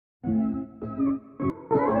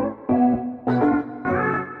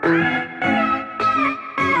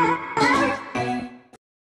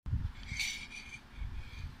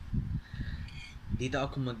Dito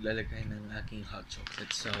ako maglalagay ng aking hot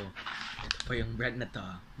chocolate. So, ito pa yung bread na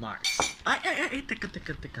to. Mars. Ay, teka.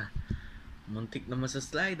 Muntik naman sa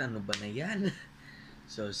slide. Ano ba na yan?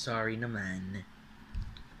 So, sorry naman.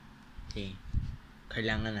 Okay.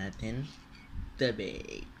 Kailangan natin the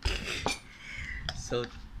bake. So,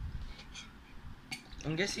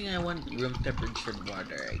 I'm guessing I want room temperature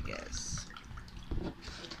water, I guess.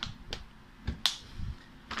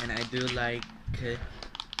 And I do like to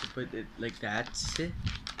put it like that to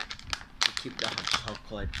keep the hot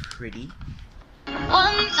chocolate pretty.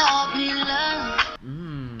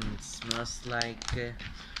 It smells like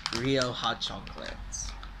real hot chocolates.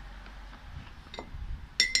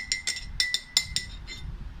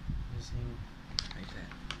 Like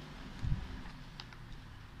that.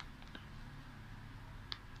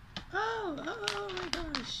 Oh my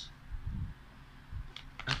gosh.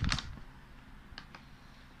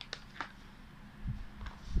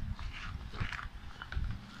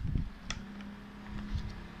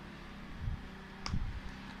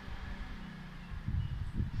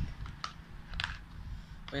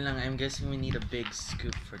 Wait lang, I'm guessing we need a big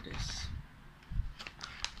scoop for this.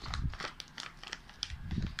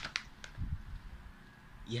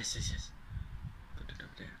 Yes. Put it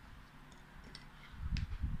up there.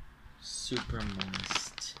 Super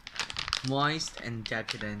moist. Moist and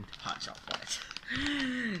decadent hot chocolate.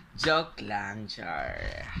 Joke lang, char.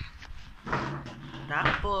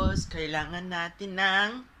 Tapos, kailangan natin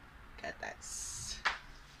ng gatas.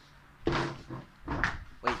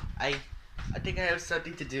 Wait, I think I have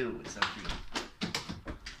something to do with something.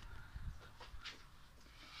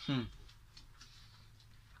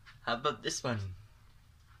 How about this one?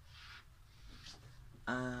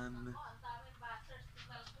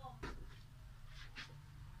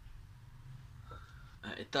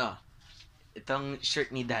 Itong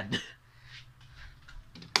shirt ni Dad.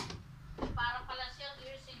 Para pala siya,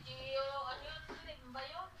 si Gio, ano yun ba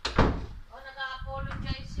yun? O,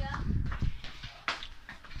 nag-apologize siya.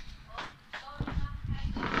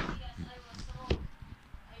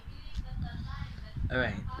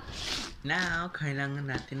 Alright. Now, kailangan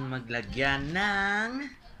natin maglagyan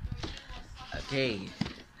ng... Okay.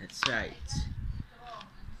 That's right.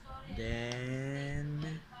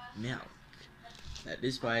 Then... milk. That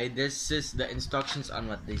is why this is the instructions on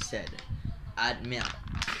what they said. Add milk.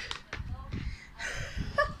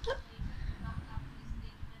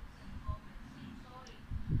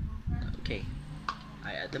 Okay.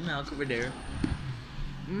 I add the milk over there.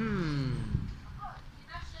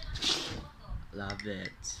 Love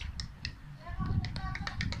it.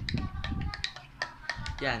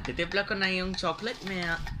 Yan, titimpla ko na yung chocolate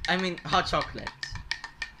milk. Hot chocolate.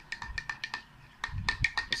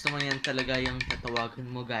 Gusto mo yan talaga yung tatawagan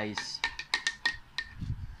mo, guys.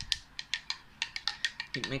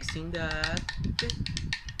 Keep mixing that.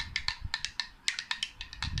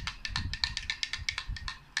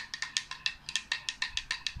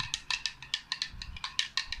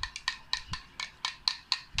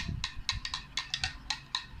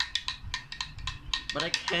 But I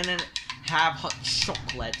cannot have hot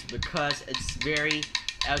chocolate because it's very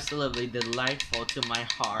absolutely delightful to my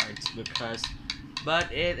heart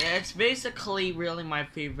but it's basically really my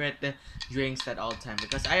favorite drinks at all time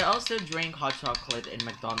because I also drink hot chocolate in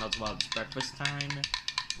McDonald's while it's breakfast time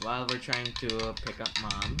while we're trying to pick up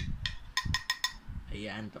Mom.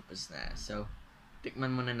 Ayan, tapos na. So,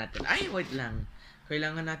 tikman muna natin. Ay, wait lang.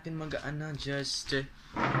 Kailangan natin just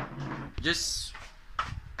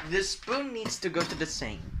the spoon needs to go to the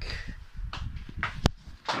sink.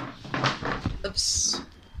 Oops.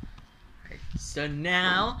 Right, so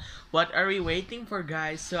now, what are we waiting for,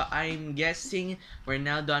 guys? So I'm guessing we're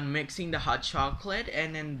now done mixing the hot chocolate,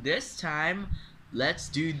 and then this time, let's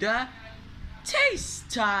do the taste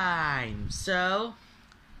time. So,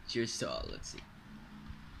 cheers to all. Let's see.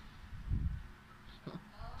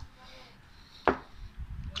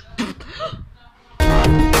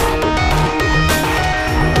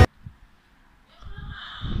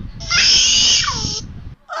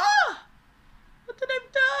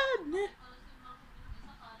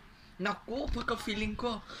 Naku, pagka-feeling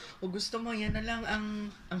ko, o gusto mo, yan na lang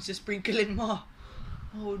ang sisprinklein mo.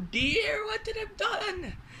 Oh dear, what did I've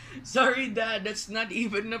done? Sorry, Dad, that's not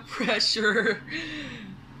even a pressure.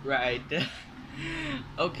 Right.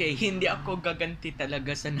 Okay, hindi ako gaganti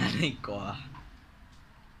talaga sa nanay ko.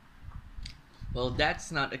 Well, that's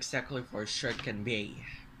not exactly for sure can be.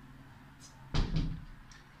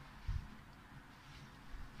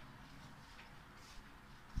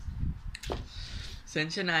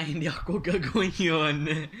 Sensya na, hindi ako gagawin yun.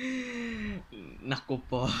 Naku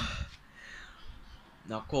po.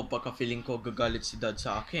 Naku, pagka-feeling ko gagalit si dad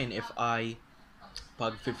sa akin if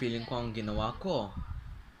pag-feeling ko ang ginawa ko.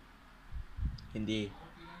 Hindi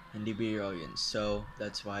biro yun. So,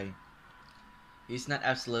 that's why he's not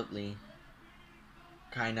absolutely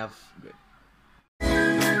kind of good.